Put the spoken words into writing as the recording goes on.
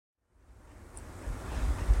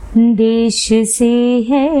देश से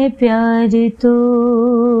है प्यार तो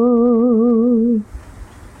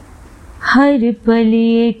हर पल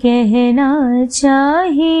ये कहना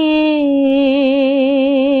चाहिए,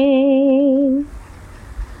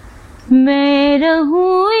 मैं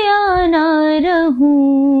रहूं या ना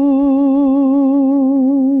रहूं,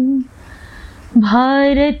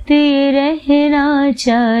 भारत रहना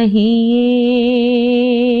चाहिए।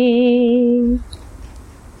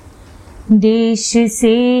 देश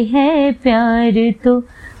से है प्यार तो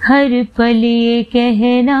हर पल ये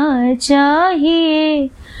कहना चाहिए,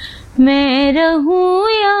 मैं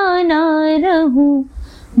रहूं या ना रहूं,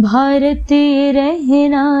 भारत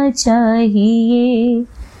रहना चाहिए।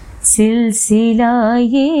 सिलसिला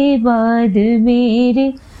ये बाद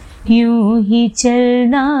मेरे यूं ही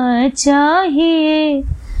चलना चाहिए,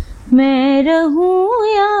 मैं रहूं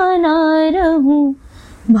या ना रहूं,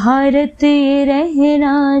 भारत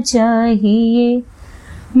रहना चाहिए।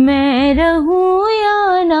 मैं रहूं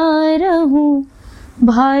या ना रहूं,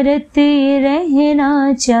 भारत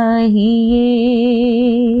रहना चाहिए।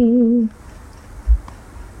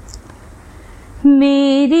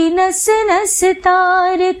 मेरी नस नस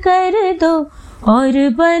तार कर दो और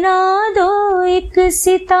बना दो एक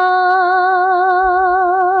सितार,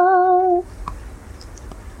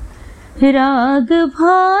 राग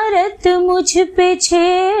भारत मुझ पे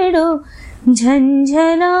छेड़ो,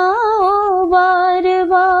 झंझनाओ बार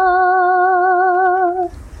बार।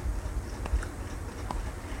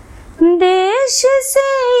 देश से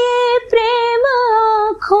ये प्रेम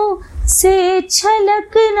आँखों से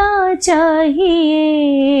छलकना चाहिए,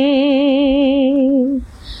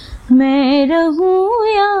 मैं रहूं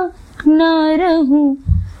या ना रहूं,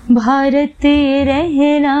 भारत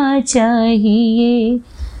रहना चाहिए।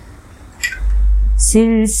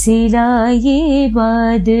 सिलसिला ये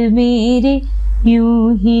बाद मेरे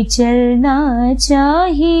यूं ही चलना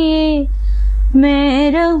चाहिए,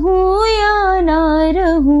 मैं रहूं या ना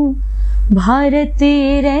रहूं, भारत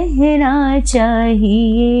रहना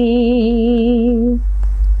चाहिए।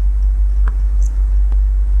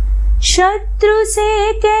 शत्रु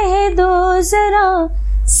से कह दो जरा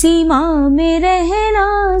सीमा में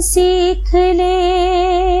रहना सीख ले,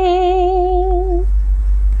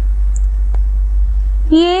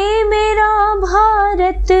 ये मेरा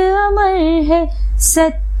भारत अमर है,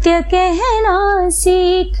 सत्य कहना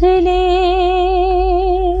सीख ले।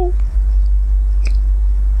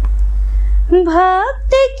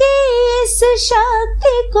 भक्ति की इस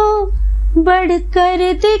शक्ति को बढ़कर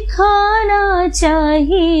दिखाना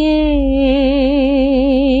चाहिए,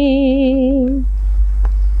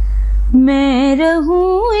 मैं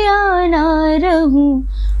रहूं या ना रहूं,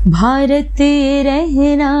 भारत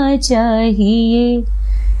रहना चाहिए।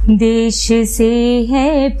 देश से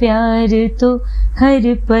है प्यार तो हर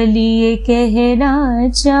पल ये कहना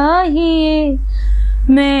चाहिए,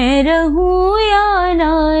 मैं रहूं या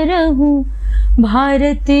ना रहूं,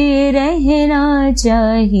 भारत रहना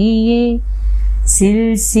चाहिए।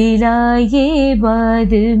 सिलसिला ये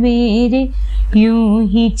बाद मेरे यूं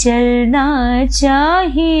ही चलना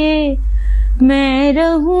चाहिए, मैं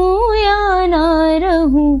रहूं या ना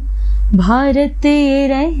रहूं, भारत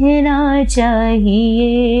रहना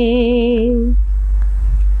चाहिए।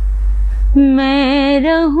 मैं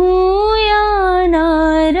रहूं या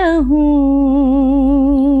ना रहूं,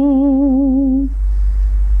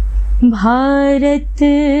 भारत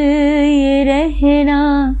ये रहना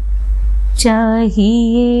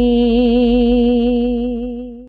चाहिए।